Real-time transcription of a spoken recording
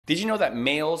Did you know that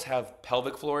males have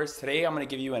pelvic floors? Today I'm going to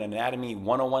give you an anatomy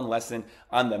 101 lesson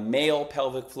on the male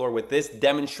pelvic floor with this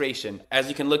demonstration. As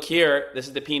you can look here, this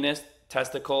is the penis,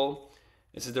 testicle,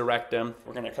 this is the rectum.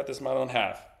 We're going to cut this model in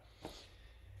half.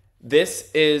 This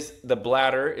is the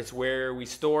bladder. It's where we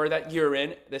store that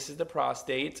urine. This is the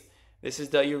prostate. This is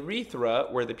the urethra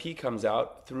where the pee comes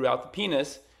out throughout the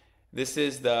penis. This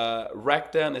is the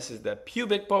rectum. This is the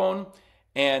pubic bone.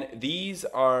 And these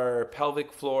are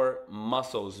pelvic floor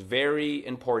muscles. Very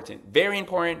important. Very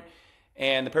important.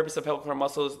 And the purpose of pelvic floor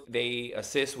muscles, they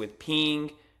assist with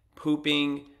peeing,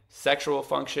 pooping, sexual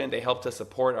function. They help to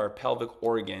support our pelvic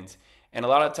organs. And a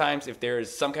lot of times, if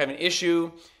there's some kind of an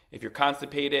issue, if you're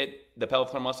constipated, the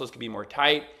pelvic floor muscles can be more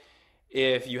tight.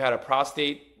 If you had a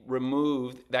prostate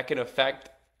removed, that can affect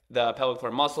the pelvic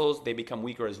floor muscles. They become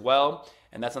weaker as well.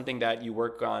 And that's something that you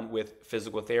work on with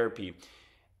physical therapy.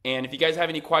 And if you guys have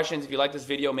any questions, if you like this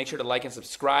video, make sure to like and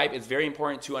subscribe. It's very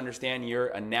important to understand your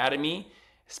anatomy,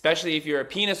 especially if you're a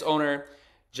penis owner,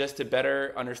 just to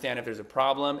better understand if there's a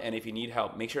problem and if you need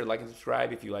help. Make sure to like and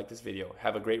subscribe if you like this video.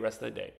 Have a great rest of the day.